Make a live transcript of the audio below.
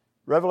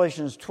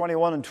Revelations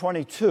 21 and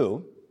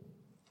 22.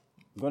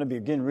 I'm going to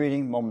begin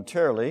reading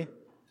momentarily.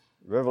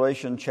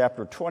 Revelation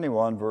chapter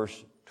 21,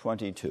 verse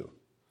 22.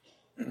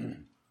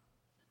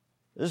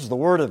 This is the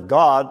Word of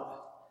God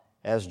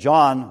as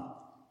John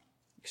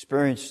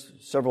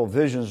experienced several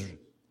visions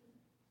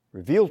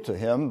revealed to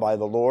him by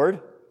the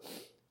Lord,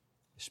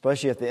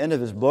 especially at the end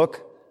of his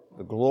book,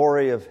 The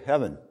Glory of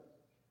Heaven.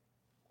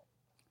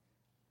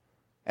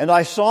 And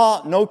I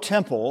saw no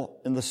temple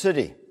in the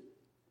city,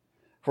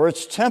 for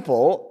its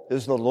temple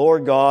is the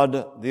Lord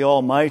God, the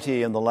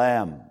Almighty, and the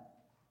Lamb.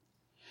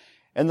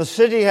 And the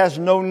city has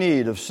no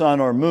need of sun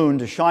or moon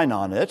to shine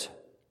on it,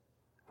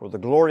 for the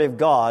glory of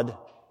God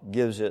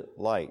gives it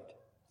light,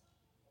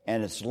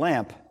 and its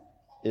lamp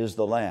is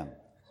the Lamb.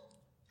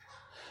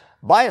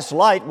 By its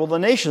light will the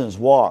nations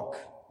walk.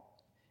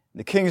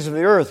 The kings of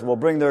the earth will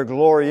bring their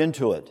glory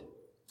into it.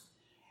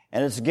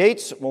 And its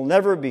gates will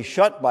never be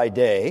shut by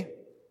day,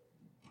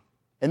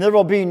 and there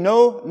will be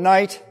no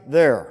night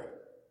there.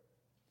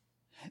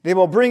 They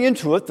will bring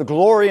into it the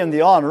glory and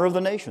the honor of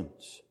the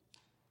nations.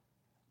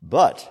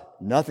 But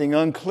nothing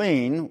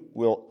unclean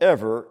will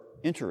ever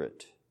enter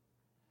it,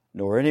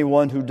 nor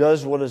anyone who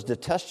does what is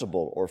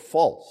detestable or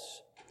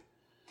false,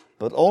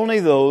 but only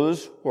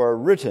those who are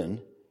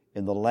written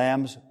in the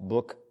Lamb's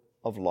book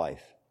of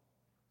life.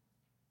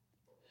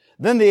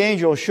 Then the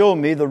angel showed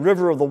me the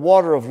river of the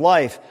water of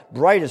life,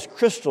 bright as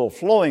crystal,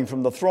 flowing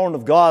from the throne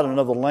of God and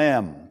of the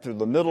Lamb through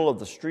the middle of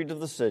the street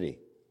of the city.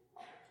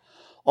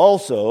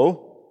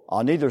 Also,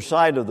 on either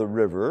side of the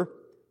river,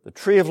 the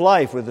tree of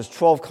life with its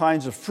 12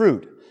 kinds of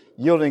fruit,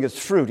 yielding its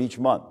fruit each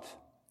month.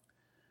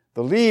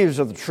 The leaves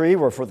of the tree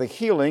were for the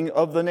healing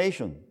of the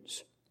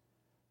nations.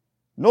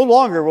 No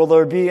longer will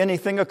there be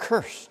anything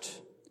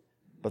accursed,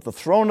 but the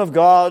throne of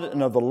God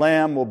and of the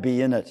Lamb will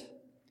be in it,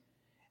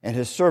 and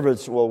his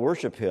servants will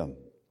worship him.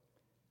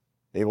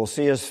 They will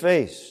see his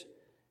face,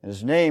 and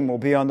his name will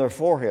be on their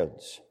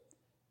foreheads.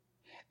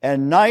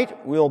 And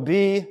night will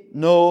be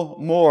no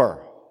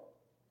more.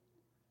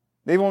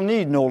 They will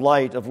need no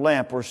light of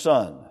lamp or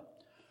sun,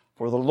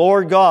 for the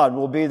Lord God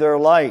will be their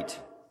light,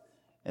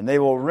 and they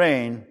will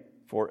reign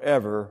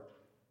forever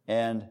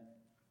and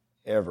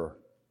ever.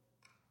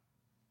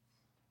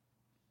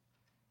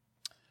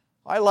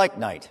 I like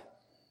night.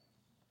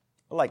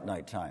 I like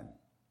nighttime,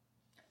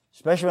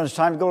 especially when it's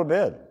time to go to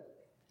bed.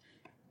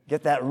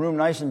 Get that room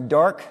nice and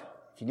dark.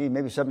 If you need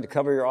maybe something to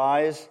cover your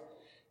eyes,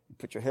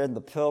 put your head in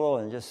the pillow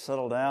and just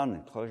settle down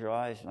and close your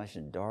eyes, nice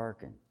and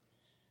dark. And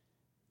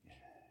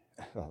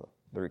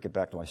better get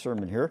back to my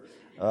sermon here.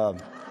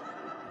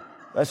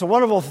 That's a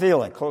wonderful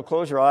feeling.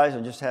 Close your eyes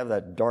and just have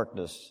that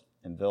darkness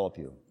envelop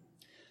you.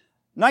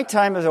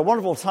 Nighttime is a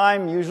wonderful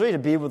time usually to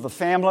be with the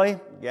family,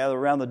 gather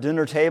around the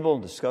dinner table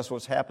and discuss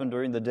what's happened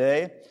during the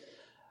day.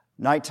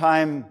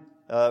 Nighttime,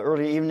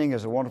 early evening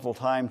is a wonderful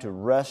time to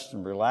rest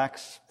and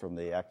relax from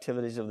the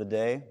activities of the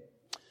day.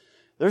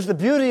 There's the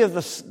beauty of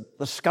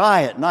the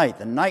sky at night,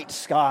 the night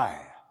sky,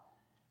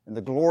 and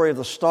the glory of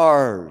the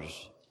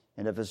stars,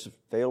 and if it's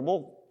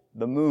available,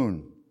 the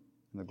moon,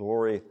 and the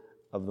glory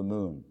of the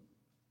moon.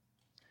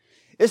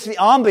 It's the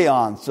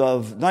ambiance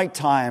of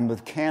nighttime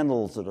with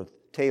candles at a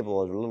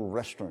table at a little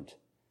restaurant,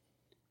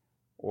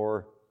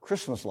 or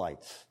Christmas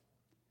lights.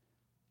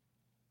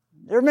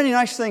 There are many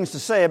nice things to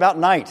say about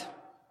night.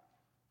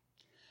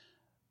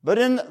 But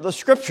in the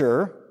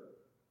Scripture,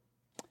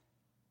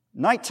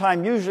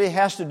 nighttime usually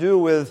has to do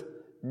with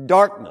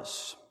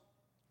darkness.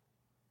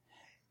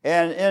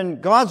 And in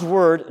God's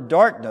Word,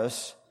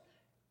 darkness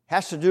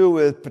has to do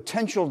with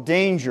potential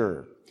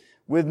danger,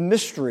 with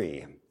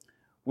mystery,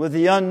 with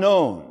the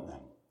unknown,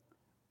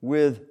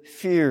 with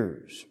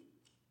fears.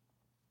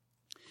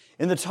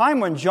 In the time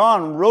when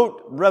John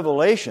wrote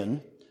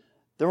Revelation,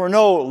 there were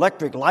no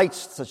electric lights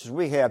such as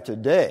we have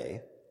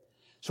today.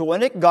 So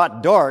when it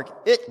got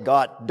dark, it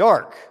got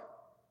dark.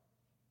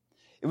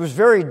 It was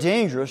very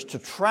dangerous to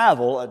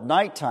travel at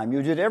nighttime.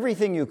 You did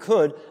everything you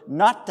could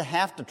not to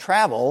have to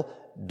travel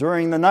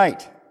during the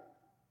night.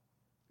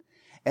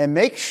 And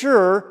make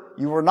sure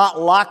you were not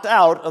locked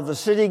out of the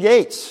city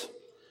gates.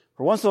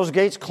 For once those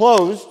gates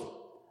closed,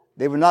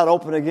 they would not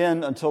open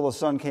again until the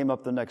sun came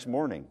up the next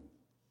morning.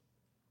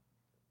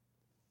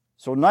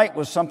 So night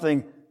was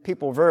something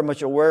people were very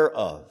much aware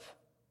of.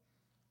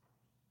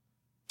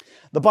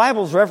 The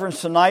Bible's reference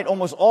to night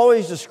almost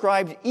always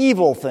describes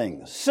evil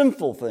things,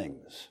 sinful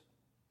things.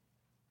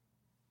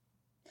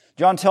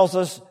 John tells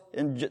us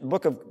in the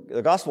book of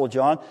the Gospel of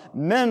John,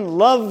 men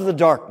loved the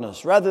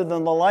darkness rather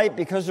than the light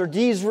because their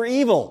deeds were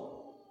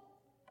evil.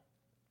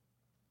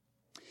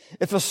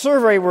 If a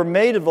survey were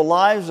made of the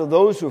lives of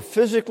those who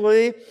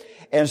physically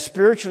and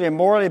spiritually and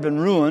morally have been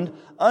ruined,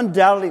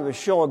 undoubtedly it would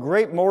show a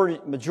great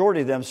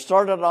majority of them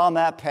started on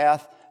that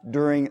path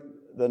during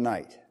the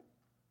night.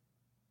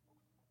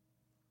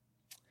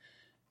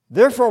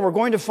 Therefore, we're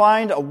going to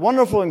find a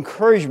wonderful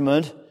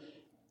encouragement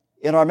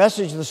in our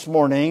message this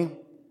morning,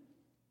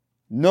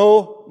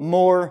 no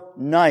more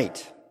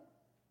night.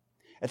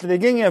 At the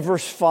beginning of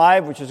verse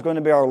 5, which is going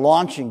to be our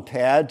launching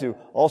pad to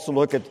also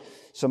look at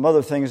some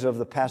other things of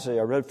the passage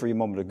I read for you a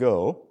moment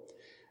ago,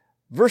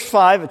 Verse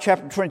 5 of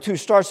chapter 22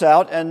 starts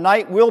out, and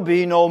night will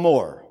be no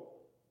more.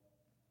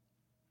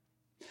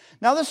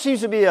 Now this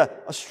seems to be a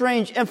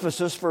strange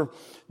emphasis for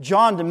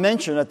John to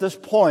mention at this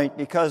point,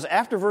 because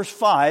after verse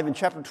 5 in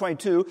chapter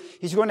 22,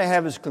 he's going to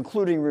have his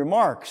concluding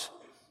remarks.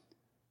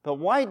 But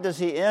why does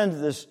he end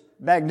this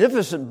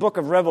magnificent book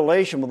of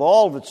Revelation with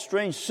all of its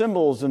strange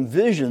symbols and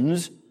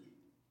visions,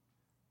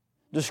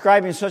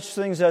 describing such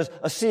things as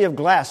a sea of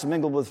glass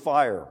mingled with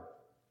fire,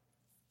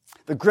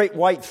 the great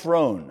white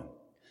throne,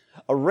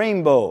 a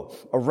rainbow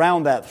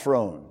around that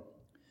throne,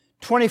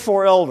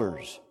 24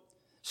 elders,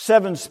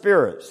 7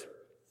 spirits,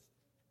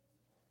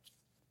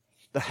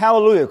 the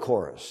Hallelujah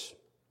chorus,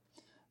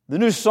 the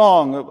new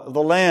song of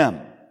the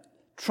Lamb,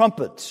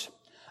 trumpets,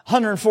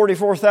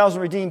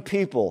 144,000 redeemed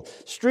people,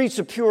 streets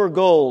of pure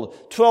gold,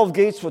 12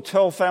 gates with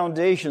 12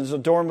 foundations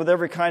adorned with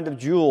every kind of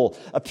jewel,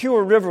 a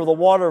pure river, the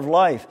water of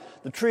life,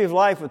 the tree of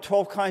life with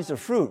 12 kinds of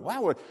fruit.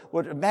 Wow,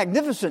 what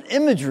magnificent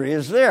imagery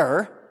is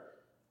there.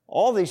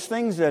 All these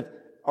things that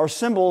are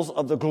symbols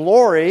of the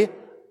glory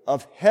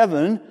of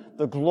heaven,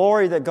 the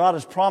glory that God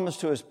has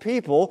promised to His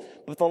people.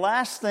 But the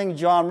last thing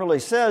John really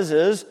says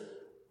is,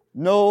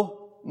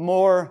 no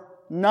more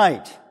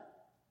night.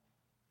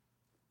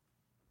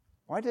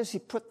 Why does he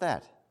put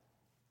that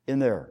in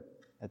there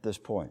at this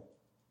point?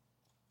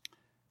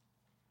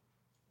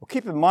 Well,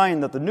 keep in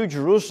mind that the New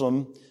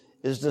Jerusalem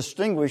is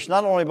distinguished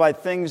not only by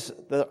things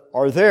that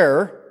are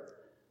there,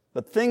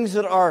 but things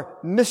that are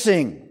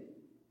missing.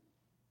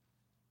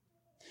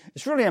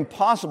 It's really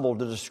impossible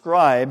to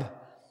describe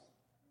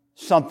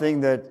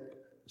something that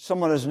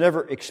someone has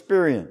never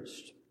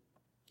experienced.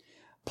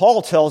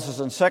 Paul tells us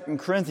in 2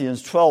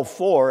 Corinthians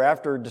 12:4,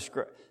 after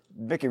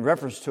making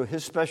reference to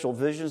his special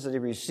visions that he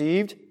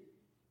received,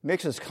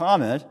 makes this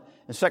comment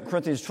in 2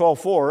 Corinthians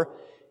 12:4,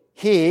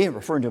 he,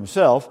 referring to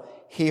himself,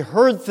 he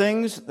heard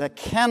things that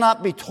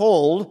cannot be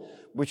told,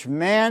 which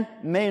man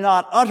may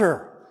not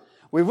utter.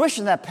 We wish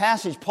in that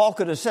passage Paul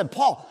could have said,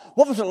 Paul,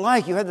 what was it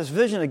like? You had this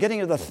vision of getting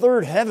to the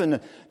third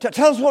heaven.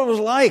 Tell us what it was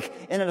like.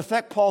 And in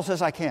effect, Paul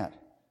says, I can't.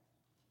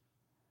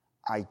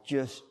 I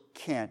just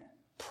can't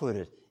put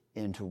it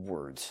into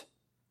words.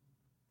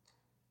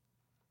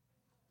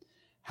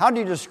 How do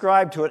you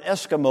describe to an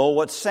Eskimo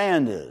what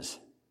sand is?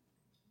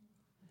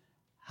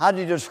 How do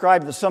you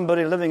describe to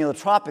somebody living in the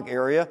tropic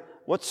area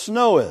what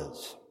snow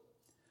is?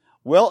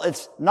 Well,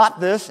 it's not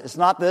this, and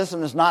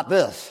it's not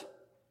this.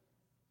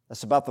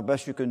 That's about the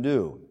best you can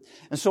do.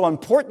 And so an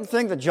important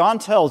thing that John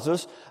tells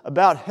us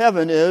about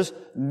heaven is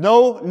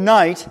no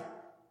night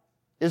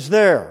is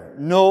there.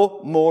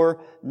 No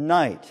more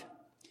night.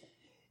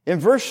 In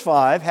verse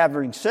 5,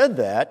 having said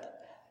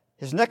that,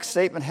 his next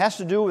statement has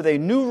to do with a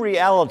new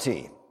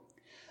reality.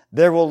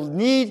 They will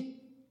need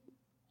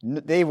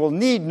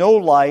no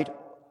light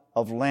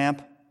of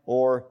lamp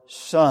or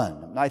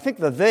sun. Now, I think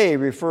the they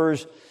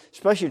refers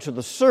especially to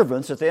the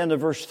servants at the end of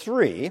verse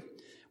 3,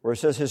 where it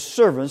says his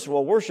servants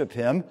will worship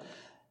him.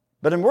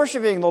 But in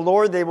worshiping the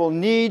Lord, they will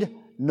need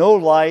no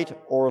light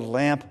or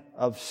lamp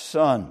of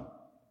sun.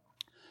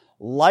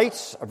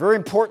 Lights are very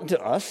important to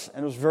us,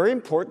 and it was very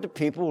important to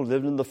people who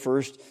lived in the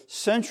first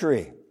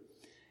century.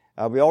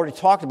 We already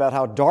talked about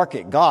how dark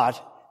it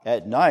got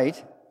at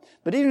night.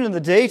 But even in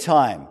the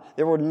daytime,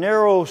 there were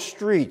narrow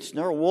streets,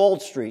 narrow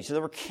walled streets, and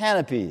there were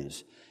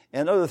canopies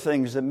and other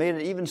things that made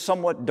it even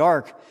somewhat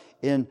dark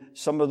in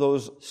some of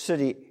those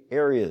city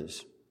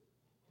areas.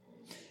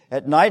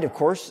 At night, of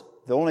course,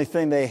 the only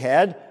thing they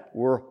had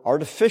were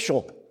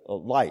artificial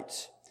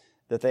lights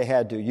that they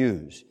had to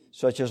use,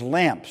 such as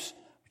lamps,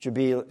 which would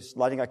be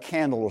lighting a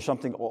candle or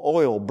something,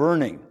 oil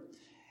burning.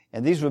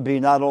 And these would be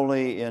not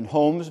only in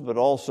homes, but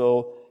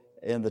also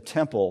in the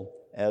temple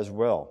as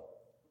well.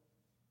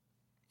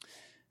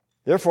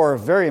 Therefore,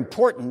 very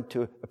important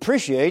to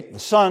appreciate the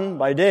sun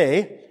by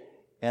day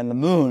and the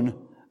moon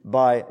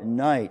by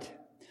night.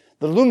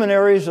 The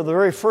luminaries of the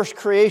very first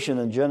creation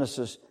in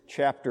Genesis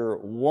chapter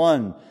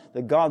 1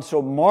 that God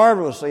so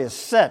marvelously has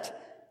set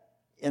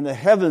in the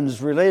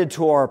heavens related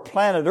to our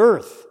planet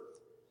Earth.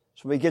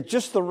 So we get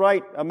just the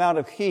right amount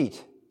of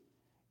heat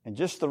and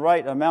just the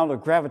right amount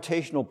of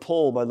gravitational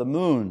pull by the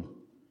moon.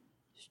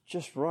 It's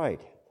just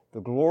right.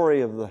 The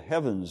glory of the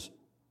heavens,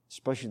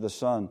 especially the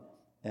sun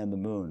and the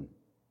moon.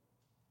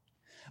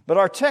 But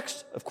our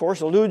text, of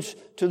course, alludes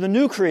to the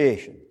new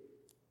creation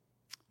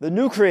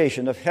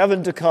of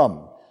heaven to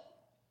come,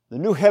 the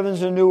new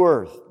heavens and new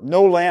earth.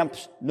 No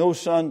lamps, no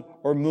sun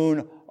or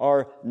moon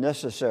are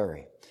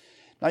necessary.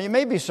 Now, you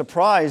may be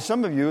surprised,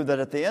 some of you, that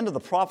at the end of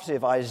the prophecy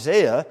of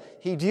Isaiah,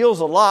 he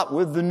deals a lot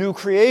with the new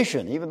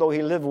creation, even though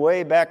he lived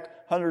way back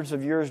hundreds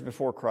of years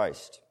before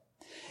Christ.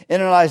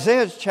 And in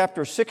Isaiah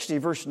chapter 60,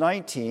 verse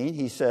 19,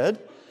 he said,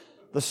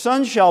 "The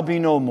sun shall be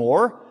no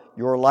more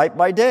your light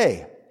by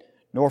day,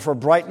 nor for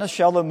brightness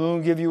shall the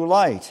moon give you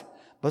light.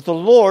 But the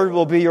Lord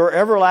will be your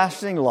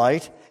everlasting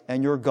light,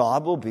 and your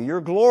God will be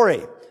your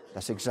glory."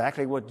 That's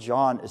exactly what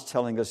John is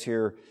telling us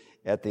here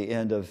at the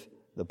end of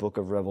the book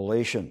of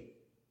Revelation.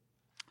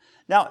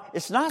 Now,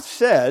 it's not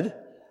said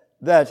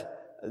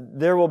that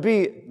there will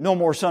be no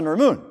more sun or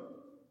moon.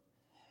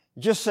 It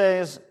just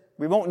says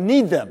we won't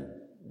need them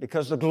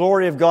because the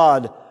glory of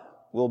God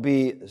will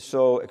be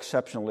so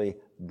exceptionally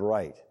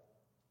bright.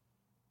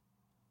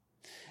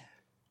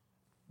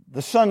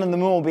 The sun and the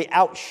moon will be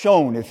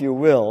outshone, if you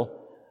will,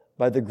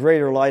 by the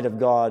greater light of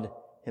God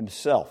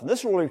Himself. And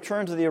this will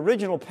return to the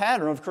original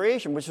pattern of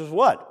creation, which is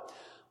what?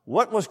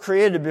 What was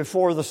created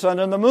before the sun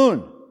and the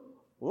moon?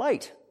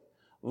 Light.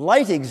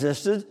 Light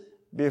existed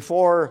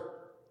before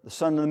the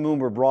sun and the moon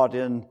were brought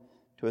in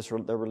to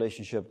their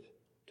relationship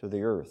to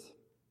the earth.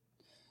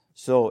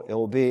 So it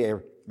will be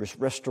a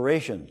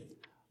restoration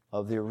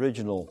of the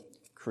original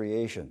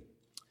creation.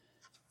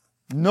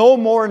 No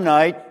more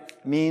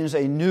night means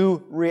a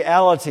new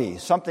reality,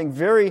 something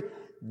very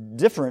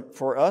different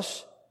for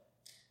us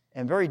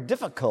and very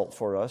difficult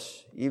for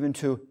us even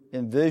to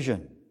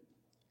envision.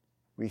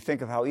 We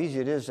think of how easy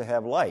it is to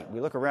have light. We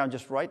look around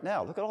just right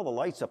now. Look at all the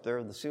lights up there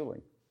in the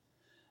ceiling.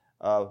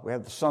 We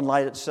have the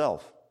sunlight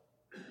itself.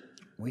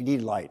 We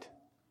need light.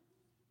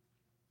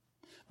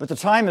 But the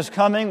time is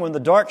coming when the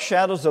dark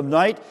shadows of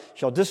night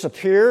shall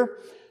disappear,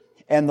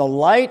 and the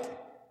light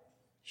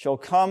shall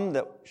come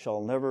that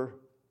shall never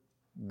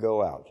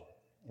go out.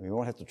 And we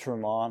won't have to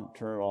turn on,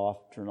 turn it off,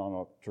 turn on,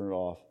 off, turn it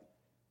off,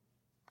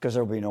 because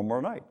there will be no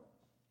more night.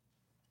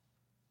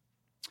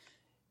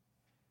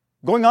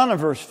 Going on in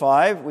verse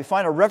 5, we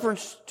find a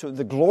reference to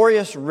the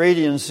glorious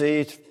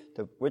radiancy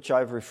to which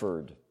I've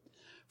referred.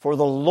 For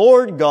the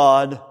Lord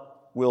God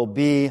will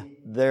be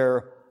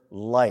their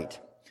light.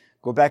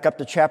 Go back up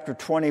to chapter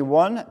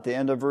 21, at the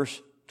end of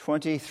verse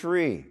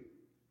 23.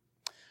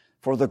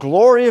 For the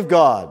glory of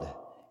God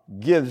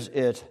gives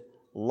it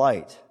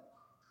light.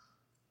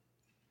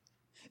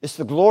 It's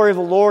the glory of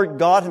the Lord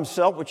God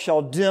Himself which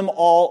shall dim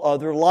all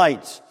other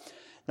lights.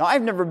 Now,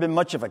 I've never been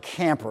much of a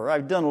camper.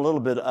 I've done a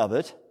little bit of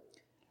it.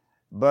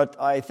 But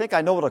I think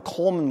I know what a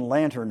Coleman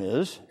lantern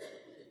is.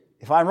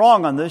 If I'm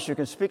wrong on this, you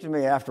can speak to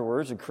me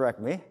afterwards and correct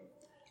me.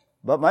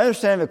 But my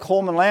understanding of a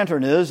Coleman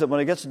lantern is that when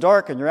it gets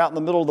dark and you're out in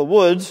the middle of the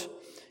woods,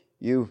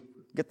 you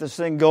get this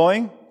thing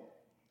going,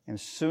 and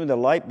soon the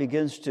light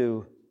begins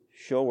to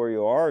show where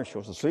you are. It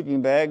shows the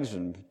sleeping bags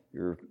and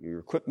your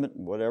equipment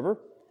and whatever.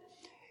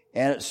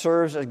 And it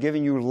serves as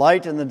giving you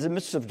light in the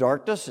midst of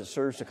darkness. It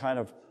serves to kind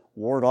of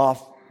ward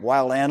off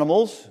wild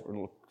animals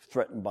who are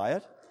threatened by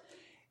it.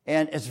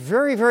 And it's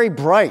very, very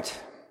bright.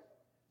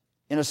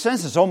 In a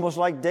sense, it's almost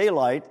like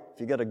daylight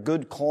if you get a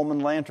good Coleman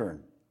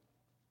lantern.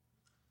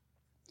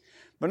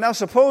 But now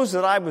suppose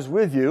that I was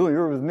with you, and you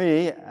were with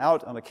me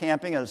out on a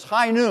camping, and it's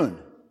high noon.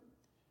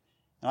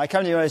 And I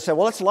come to you and I say,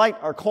 well, let's light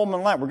our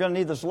Coleman lamp. We're going to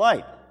need this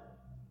light.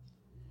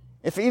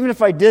 Even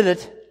if I did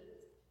it,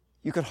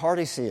 you could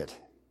hardly see it.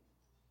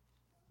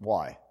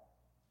 Why?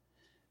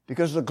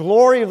 Because the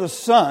glory of the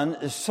sun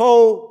is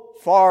so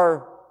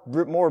far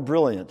more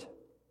brilliant,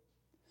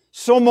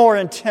 so more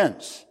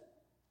intense,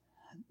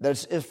 that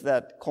it's as if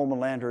that Coleman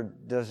lantern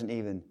doesn't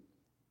even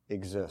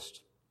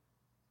exist.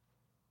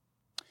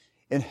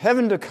 In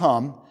heaven to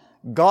come,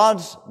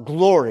 God's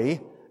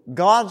glory,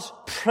 God's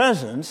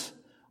presence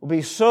will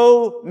be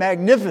so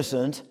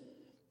magnificent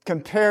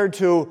compared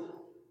to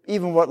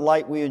even what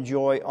light we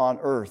enjoy on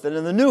earth. And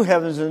in the new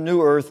heavens and the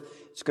new earth,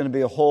 it's going to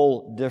be a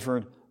whole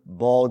different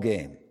ball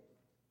game.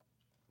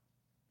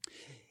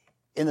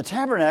 In the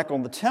tabernacle,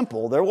 in the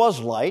temple, there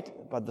was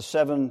light by the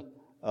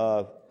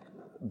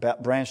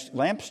 7-branched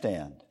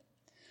lampstand.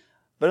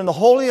 But in the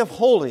Holy of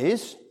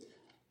Holies,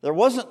 there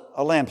wasn't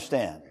a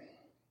lampstand.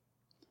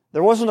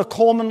 There wasn't a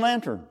Coleman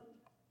lantern.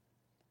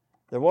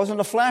 There wasn't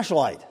a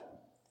flashlight.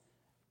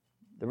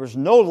 There was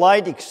no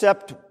light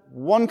except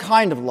one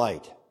kind of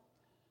light,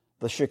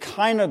 the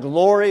Shekinah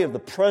glory of the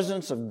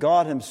presence of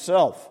God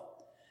Himself,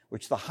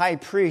 which the high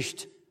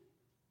priest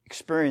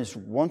experienced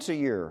once a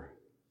year.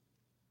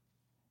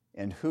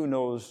 And who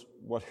knows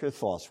what his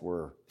thoughts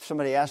were. If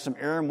somebody asked him,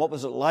 Aaron, what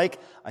was it like?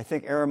 I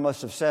think Aaron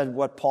must have said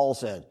what Paul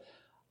said.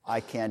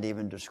 I can't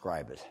even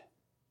describe it.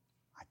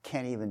 I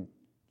can't even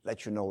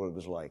let you know what it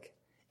was like.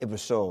 It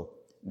was so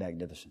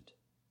magnificent.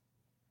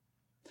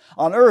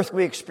 On earth,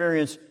 we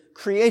experience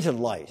created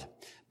light.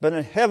 But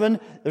in heaven,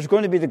 there's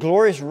going to be the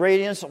glorious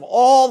radiance of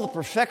all the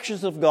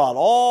perfections of God,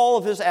 all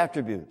of His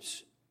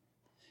attributes.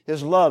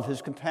 His love,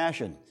 His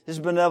compassion, His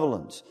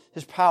benevolence,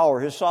 His power,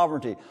 His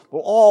sovereignty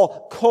will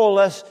all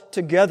coalesce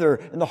together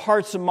in the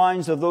hearts and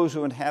minds of those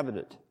who inhabit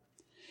it.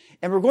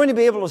 And we're going to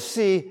be able to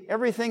see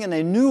everything in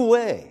a new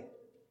way,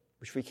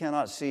 which we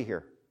cannot see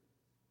here.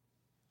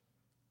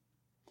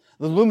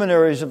 The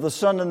luminaries of the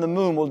sun and the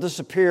moon will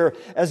disappear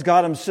as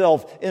God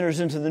Himself enters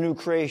into the new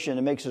creation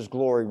and makes His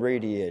glory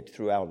radiate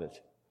throughout it.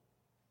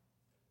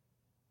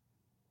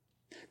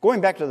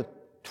 Going back to the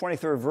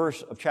 23rd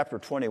verse of chapter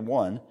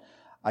 21,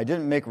 I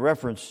didn't make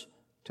reference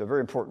to a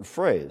very important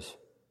phrase.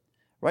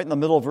 Right in the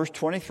middle of verse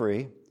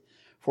 23,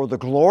 for the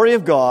glory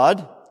of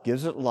God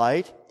gives it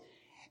light,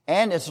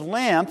 and its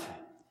lamp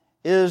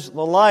is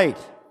the light.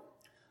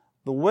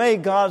 The way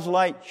God's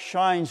light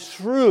shines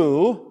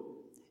through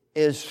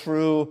is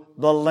through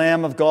the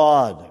Lamb of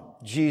God,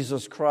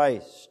 Jesus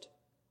Christ.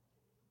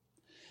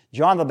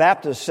 John the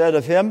Baptist said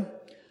of Him,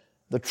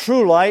 the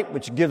true light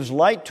which gives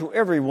light to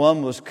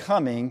everyone was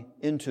coming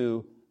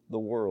into the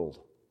world.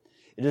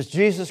 It is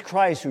Jesus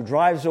Christ who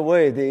drives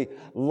away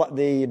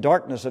the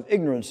darkness of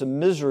ignorance and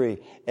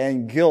misery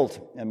and guilt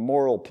and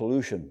moral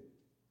pollution.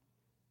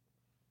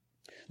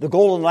 The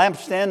golden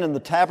lampstand in the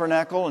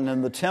tabernacle and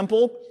in the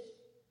temple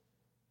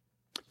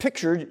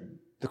pictured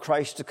the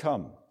Christ to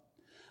come.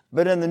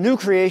 But in the new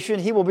creation,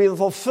 he will be the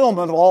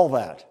fulfillment of all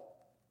that.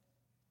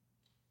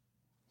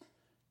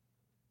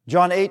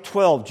 John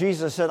 8:12,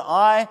 Jesus said,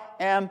 I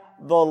am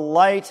the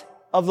light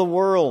of the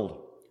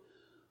world.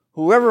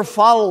 Whoever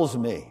follows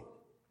me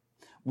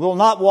will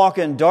not walk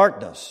in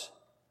darkness,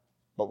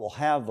 but will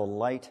have the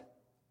light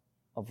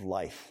of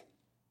life.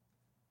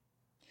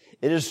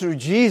 It is through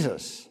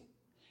Jesus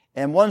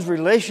and one's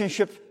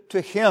relationship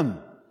to him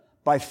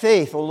by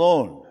faith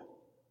alone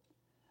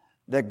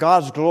that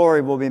God's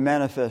glory will be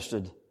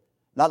manifested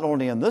not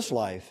only in this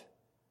life,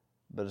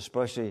 but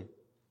especially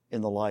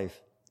in the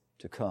life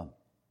to come.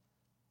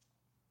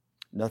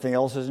 Nothing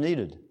else is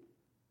needed.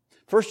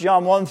 1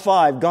 John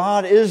 1:5,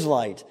 God is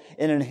light,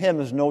 and in him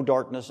is no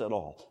darkness at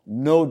all.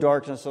 No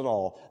darkness at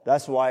all.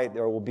 That's why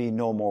there will be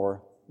no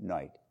more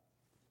night.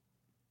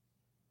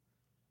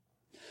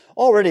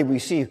 Already we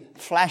see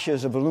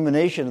flashes of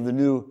illumination of the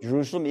New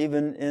Jerusalem,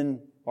 even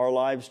in our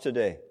lives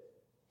today.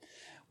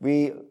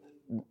 We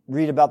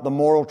read about the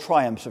moral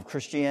triumphs of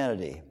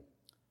Christianity.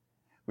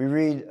 We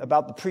read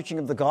about the preaching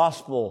of the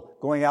gospel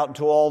going out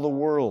into all the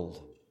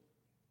world.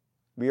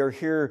 We are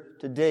here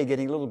today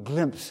getting a little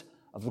glimpse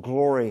of the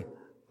glory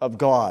of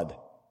God.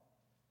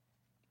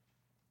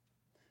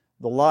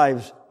 The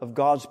lives of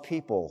God's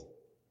people.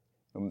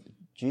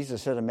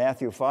 Jesus said in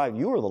Matthew 5,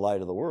 you are the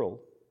light of the world.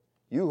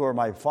 You who are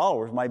my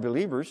followers, my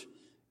believers,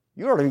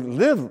 you are to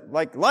live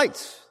like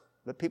lights,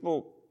 that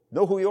people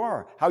know who you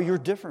are, how you're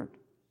different.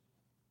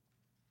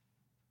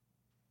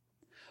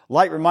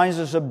 Light reminds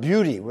us of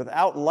beauty.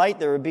 Without light,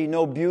 there would be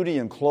no beauty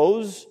in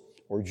clothes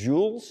or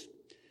jewels.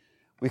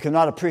 We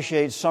cannot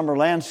appreciate summer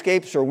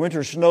landscapes or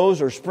winter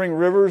snows or spring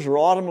rivers or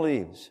autumn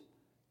leaves.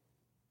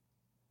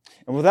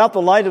 And without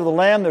the light of the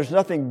Lamb, there's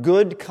nothing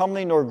good,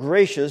 comely, nor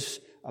gracious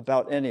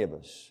about any of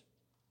us.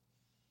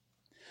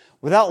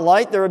 Without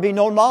light, there would be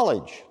no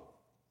knowledge.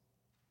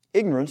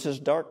 Ignorance is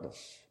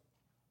darkness.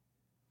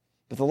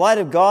 But the light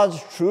of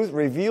God's truth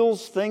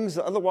reveals things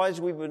that otherwise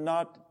we would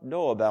not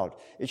know about.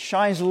 It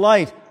shines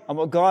light on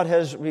what God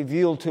has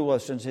revealed to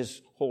us in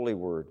his holy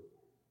word.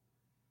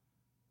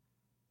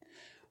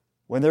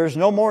 When there is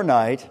no more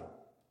night,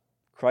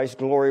 Christ's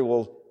glory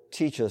will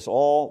teach us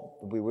all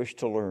that we wish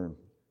to learn.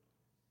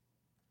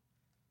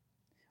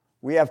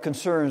 We have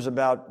concerns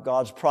about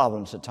God's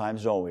providence at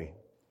times, don't we?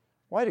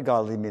 Why did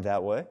God lead me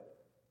that way?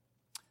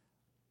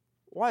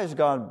 Why is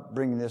God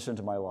bringing this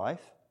into my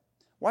life?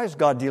 Why is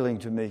God dealing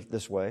to me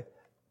this way?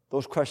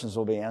 Those questions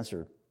will be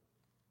answered.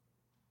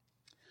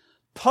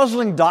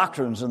 Puzzling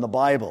doctrines in the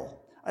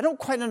Bible. I don't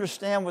quite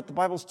understand what the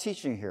Bible's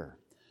teaching here.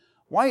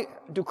 Why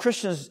do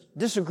Christians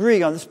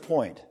disagree on this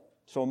point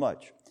so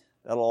much?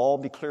 That'll all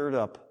be cleared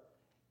up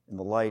in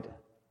the light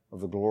of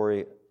the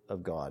glory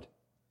of God.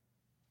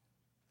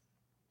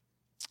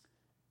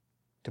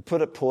 To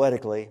put it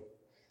poetically,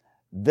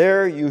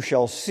 there you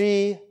shall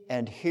see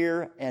and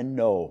hear and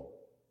know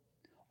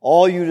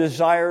all you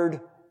desired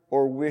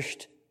or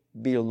wished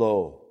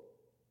below.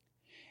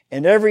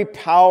 And every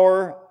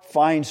power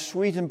finds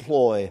sweet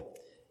employ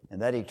in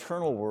that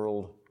eternal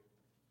world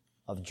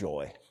of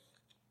joy.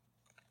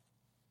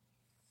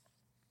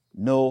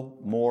 No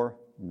more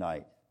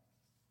night.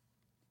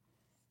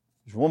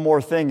 There's one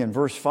more thing in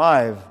verse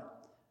 5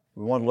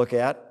 we want to look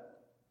at,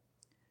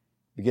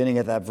 beginning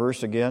at that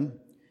verse again.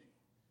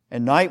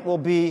 And night will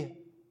be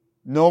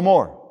no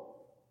more.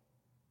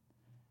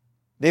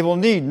 They will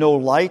need no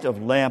light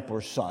of lamp or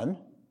sun,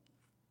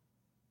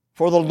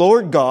 for the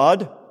Lord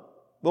God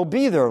will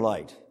be their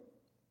light.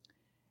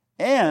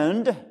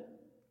 And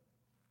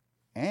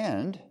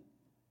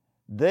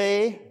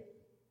they,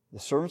 the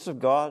servants of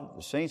God,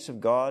 the saints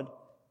of God,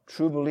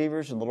 true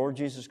believers in the Lord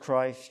Jesus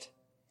Christ,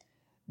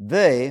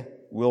 they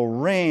will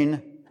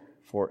reign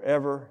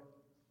forever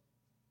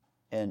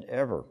and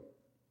ever.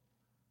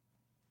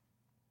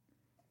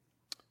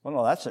 Well,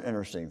 no, that's an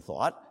interesting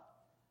thought.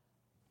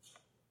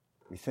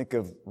 We think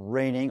of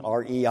reigning,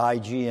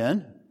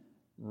 R-E-I-G-N,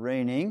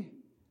 reigning,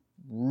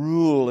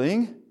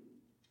 ruling,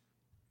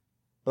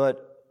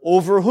 but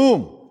over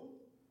whom?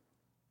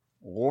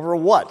 Over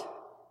what?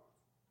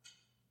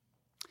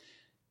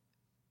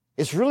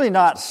 It's really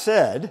not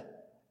said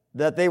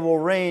that they will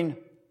reign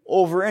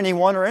over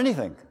anyone or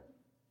anything.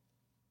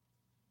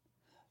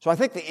 So I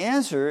think the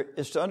answer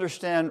is to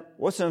understand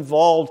what's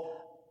involved,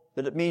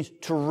 that it means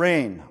to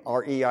reign,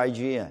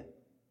 R-E-I-G-N.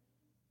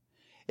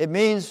 It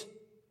means,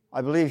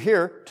 I believe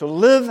here, to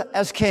live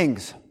as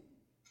kings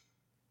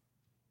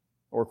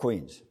or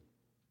queens.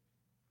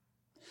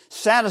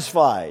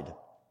 Satisfied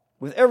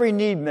with every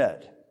need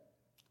met.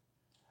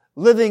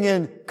 Living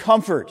in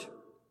comfort,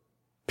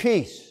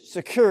 peace,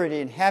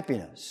 security, and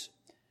happiness.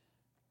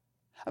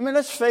 I mean,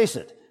 let's face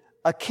it.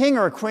 A king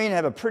or a queen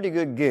have a pretty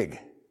good gig.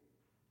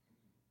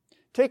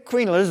 Take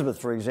Queen Elizabeth,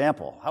 for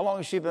example. How long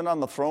has she been on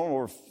the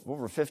throne?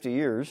 Over 50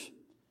 years.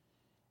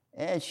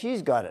 And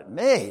she's got it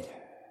made.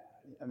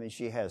 I mean,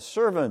 she has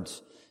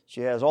servants.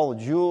 She has all the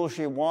jewels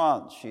she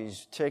wants.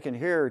 She's taken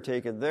here,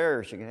 taken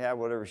there. She can have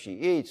whatever she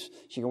eats.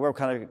 She can wear what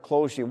kind of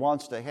clothes she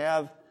wants to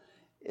have.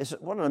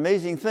 What an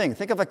amazing thing.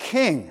 Think of a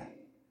king.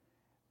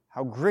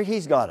 How great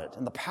he's got it.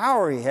 And the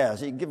power he has.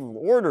 He can give them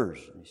orders.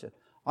 He said,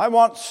 I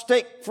want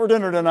steak for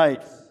dinner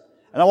tonight.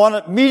 And I want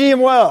it medium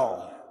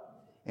well.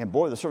 And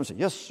boy, the servant said,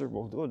 yes, sir,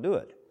 we'll do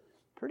it.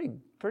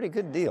 Pretty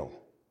good deal.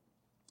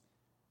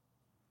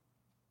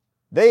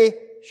 They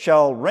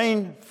shall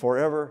reign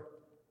forever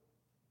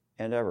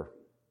and ever.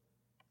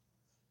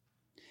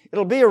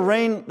 It'll be a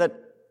reign that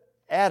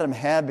Adam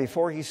had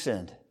before he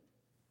sinned,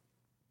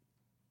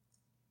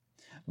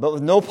 but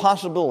with no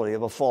possibility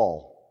of a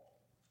fall,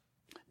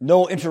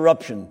 no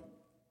interruption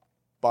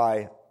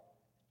by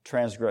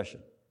transgression.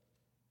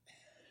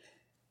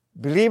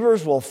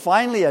 Believers will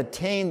finally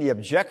attain the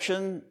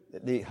objective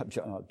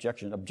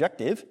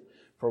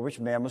for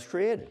which man was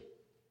created.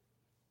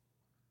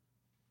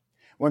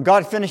 When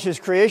God finished his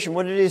creation,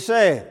 what did he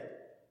say?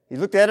 He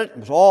looked at it, it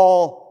was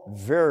all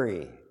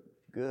very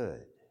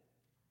good.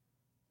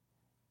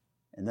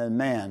 And then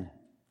man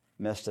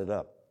messed it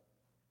up.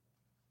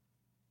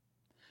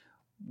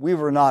 We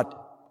were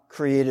not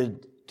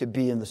created to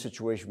be in the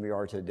situation we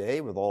are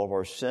today with all of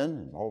our sin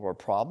and all of our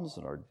problems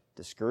and our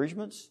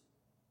discouragements.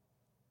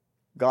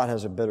 God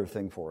has a better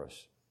thing for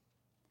us.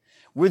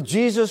 With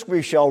Jesus,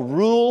 we shall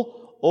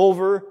rule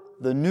over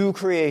the new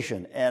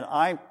creation. And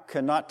I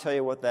cannot tell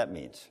you what that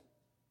means.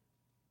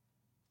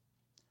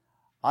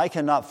 I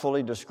cannot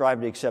fully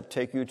describe it except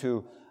take you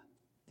to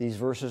these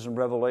verses in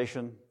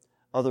Revelation,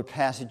 other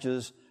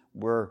passages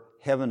where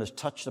heaven is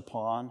touched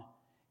upon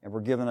and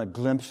we're given a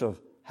glimpse of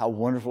how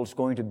wonderful it's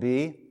going to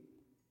be.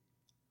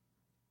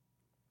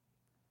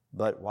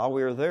 But while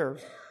we are there,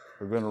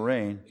 we're going to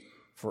reign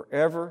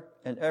forever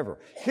and ever.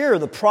 Here,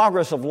 the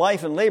progress of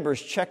life and labor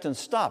is checked and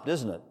stopped,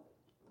 isn't it?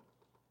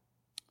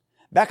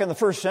 Back in the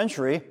first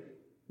century,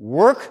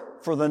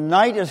 work for the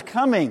night is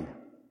coming.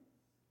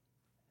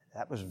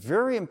 That was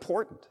very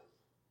important,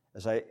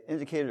 as I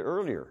indicated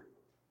earlier.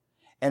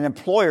 An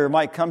employer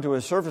might come to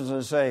his servants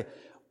and say,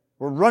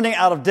 we're running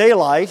out of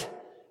daylight.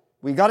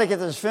 We got to get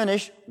this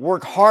finished.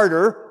 Work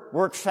harder.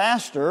 Work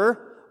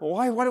faster.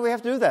 Well, why do we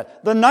have to do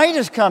that? The night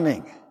is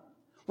coming.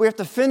 We have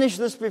to finish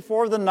this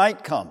before the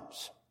night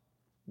comes.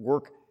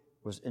 Work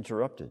was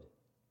interrupted.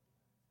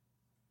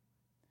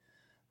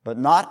 But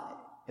not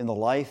in the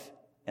life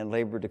and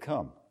labor to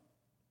come.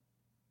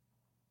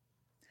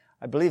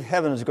 I believe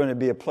heaven is going to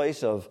be a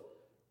place of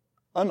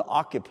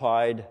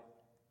unoccupied,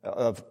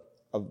 of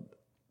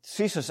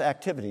ceaseless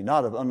activity,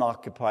 not of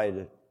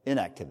unoccupied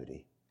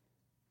inactivity.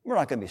 We're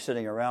not going to be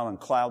sitting around on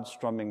clouds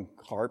strumming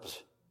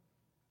harps.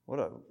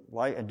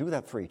 And do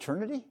that for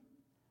eternity?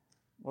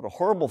 What a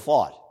horrible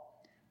thought.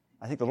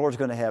 I think the Lord's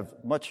going to have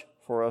much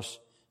for us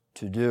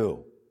to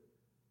do.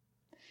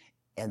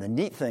 And the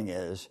neat thing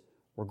is,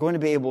 we're going to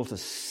be able to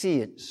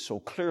see it so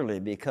clearly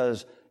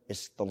because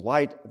it's the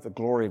light of the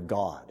glory of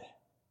God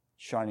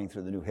shining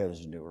through the new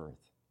heavens and new earth,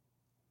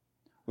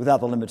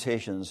 without the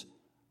limitations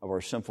of our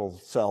sinful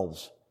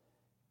selves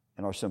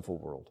and our sinful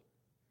world.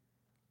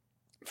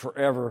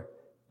 Forever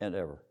and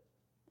ever.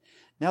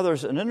 Now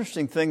there's an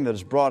interesting thing that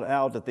is brought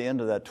out at the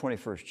end of that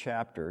 21st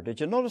chapter. Did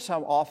you notice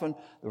how often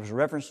there was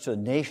reference to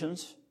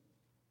nations?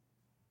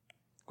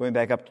 Going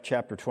back up to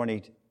chapter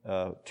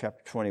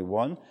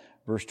 21,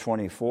 verse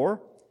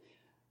 24.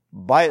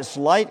 By its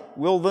light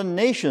will the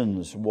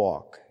nations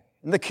walk,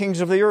 and the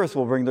kings of the earth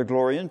will bring their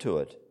glory into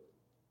it.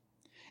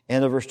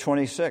 And of verse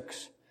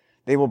 26.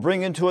 They will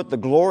bring into it the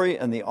glory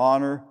and the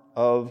honor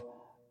of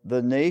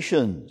the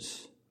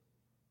nations.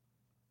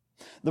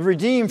 The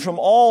redeemed from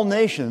all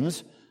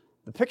nations,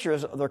 the picture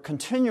is they're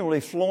continually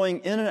flowing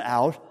in and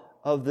out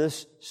of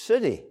this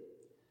city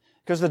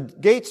because the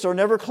gates are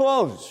never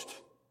closed.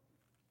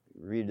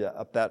 Read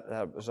up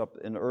that was up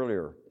in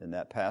earlier in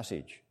that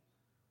passage.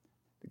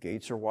 The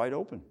gates are wide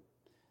open.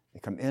 They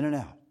come in and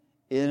out,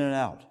 in and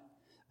out.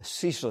 A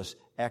ceaseless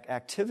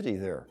activity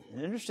there.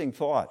 An interesting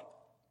thought.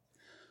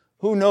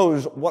 Who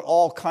knows what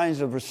all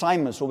kinds of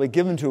assignments will be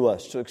given to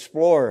us to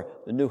explore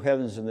the new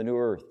heavens and the new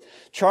earth.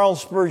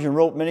 Charles Spurgeon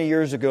wrote many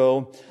years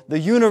ago, the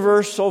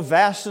universe, so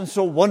vast and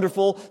so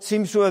wonderful,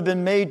 seems to have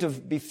been made to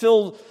be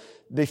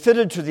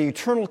fitted to the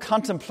eternal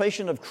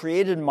contemplation of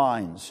created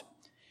minds.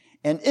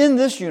 And in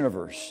this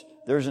universe,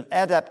 there's an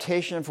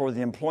adaptation for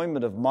the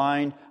employment of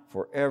mind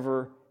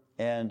forever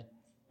and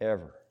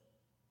ever.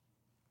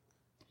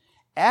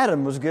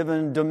 Adam was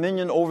given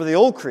dominion over the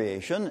old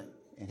creation,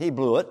 and he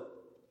blew it.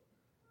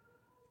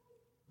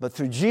 But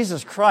through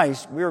Jesus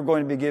Christ, we are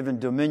going to be given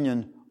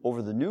dominion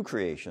over the new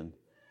creation,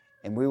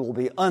 and we will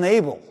be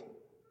unable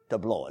to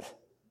blow it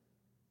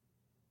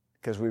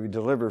because we were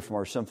delivered from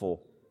our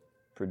sinful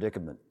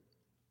predicament.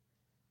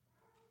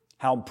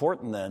 How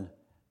important then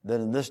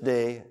that in this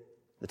day,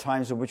 the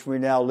times in which we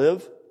now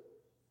live,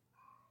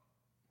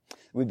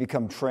 we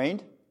become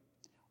trained,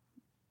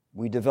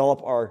 we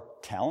develop our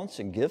talents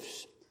and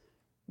gifts,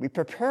 we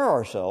prepare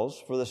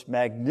ourselves for this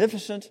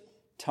magnificent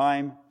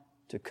time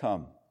to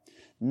come.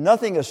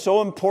 Nothing is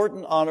so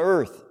important on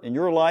earth in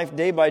your life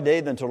day by day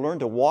than to learn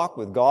to walk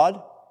with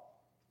God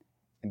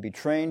and be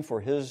trained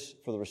for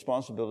the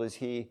responsibilities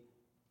He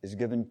has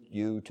given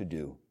you to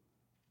do.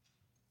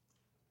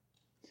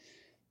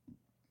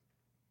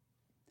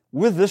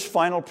 With this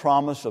final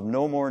promise of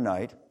no more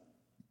night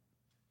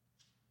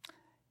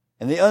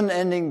and the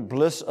unending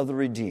bliss of the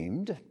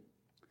redeemed,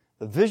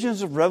 the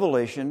visions of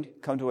Revelation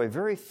come to a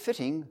very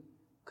fitting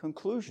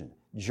conclusion.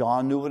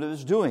 John knew what he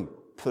was doing,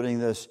 putting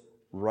this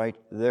right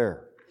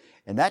there.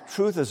 And that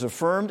truth is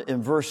affirmed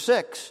in verse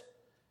 6.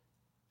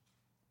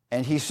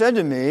 And he said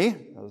to me,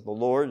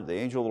 the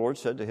angel of the Lord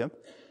said to him,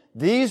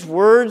 these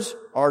words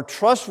are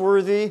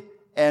trustworthy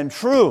and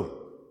true.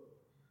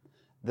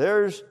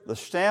 There's the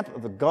stamp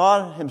of the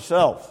God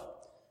Himself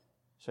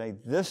saying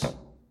this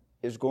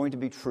is going to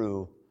be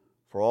true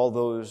for all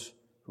those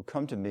who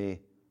come to me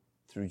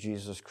through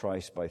Jesus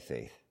Christ by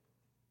faith.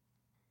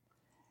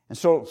 And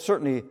so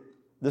certainly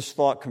this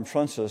thought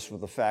confronts us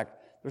with the fact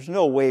there's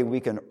no way we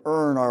can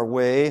earn our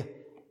way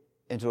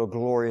into a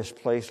glorious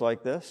place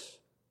like this.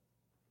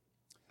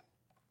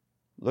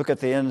 Look at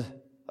the end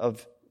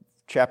of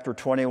chapter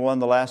 21,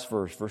 the last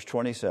verse, verse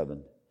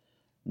 27.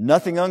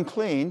 Nothing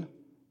unclean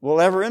will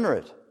ever enter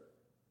it,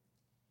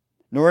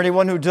 nor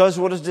anyone who does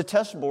what is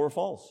detestable or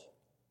false.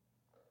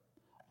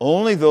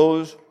 Only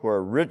those who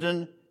are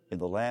written in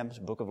the Lamb's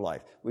book of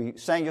life. We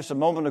sang just a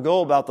moment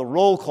ago about the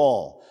roll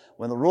call.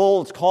 When the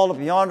roll is called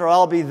up yonder,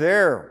 I'll be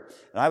there.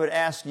 And I would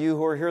ask you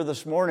who are here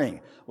this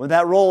morning, when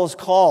that roll is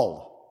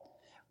called,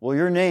 will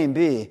your name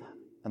be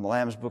in the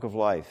Lamb's book of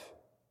life?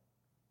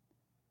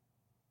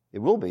 It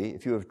will be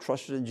if you have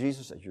trusted in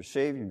Jesus as your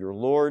Savior and your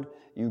Lord.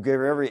 You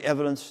gave every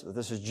evidence that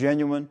this is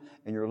genuine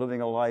and you're living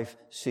a life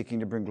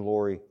seeking to bring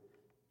glory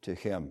to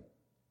Him.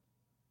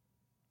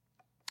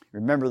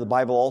 Remember, the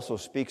Bible also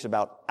speaks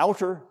about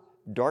outer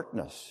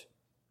darkness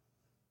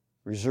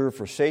reserved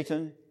for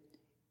Satan,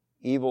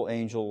 evil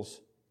angels,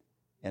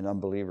 and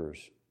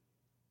unbelievers.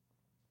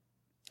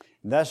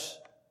 And that's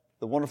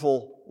the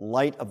wonderful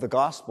light of the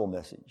gospel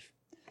message,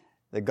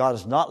 that God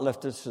has not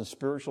left us in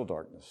spiritual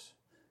darkness,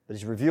 but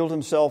He's revealed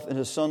Himself in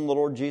His Son, the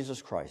Lord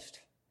Jesus Christ,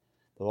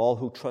 that all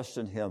who trust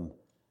in Him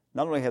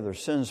not only have their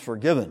sins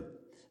forgiven,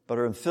 but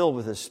are filled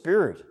with His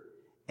Spirit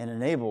and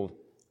enabled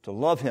to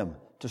love Him,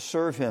 to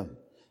serve Him,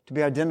 to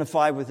be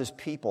identified with His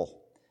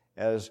people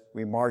as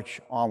we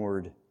march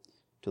onward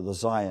to the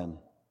Zion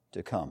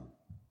to come.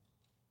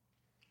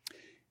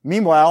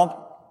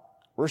 Meanwhile,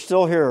 we're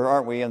still here,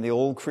 aren't we, in the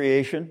old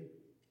creation?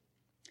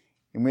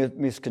 And we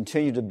must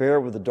continue to bear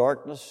with the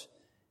darkness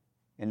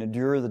and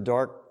endure the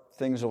dark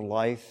things of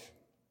life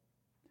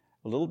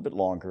a little bit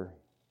longer.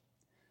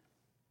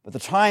 But the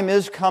time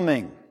is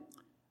coming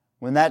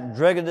when that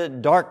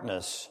dreaded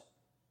darkness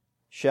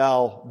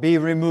shall be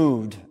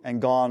removed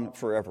and gone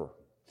forever.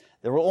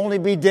 There will only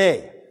be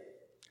day.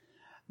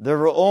 There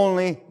will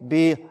only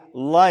be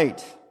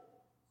light.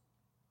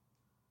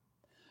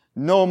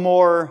 No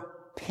more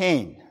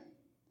pain.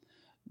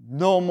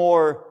 No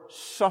more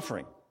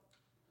suffering.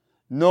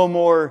 No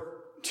more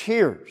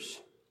tears.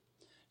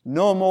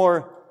 No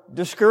more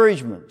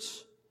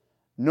discouragements.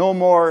 No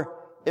more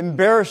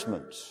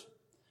embarrassments.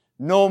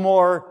 No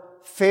more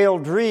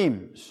failed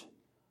dreams.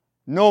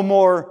 No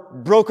more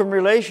broken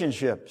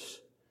relationships.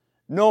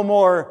 No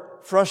more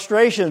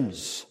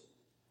frustrations.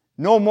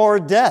 No more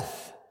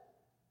death.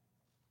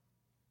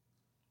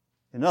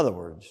 In other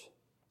words,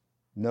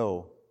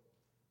 no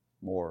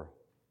more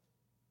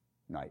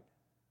night.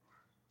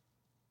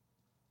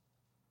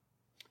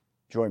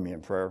 Join me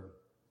in prayer.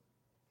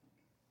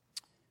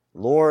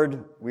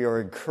 Lord, we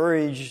are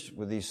encouraged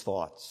with these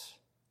thoughts.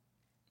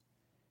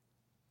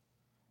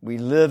 We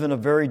live in a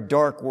very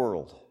dark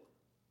world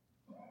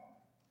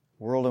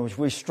in which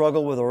we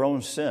struggle with our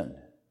own sin.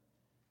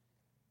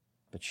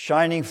 But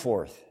shining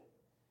forth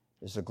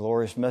is the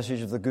glorious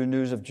message of the good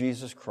news of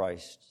Jesus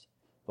Christ,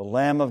 the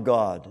Lamb of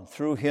God. And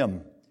through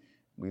Him,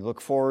 we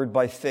look forward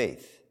by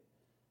faith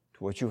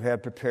to what you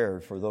have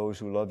prepared for those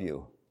who love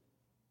you.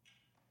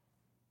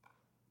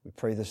 We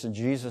pray this in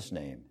Jesus'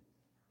 name.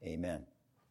 Amen.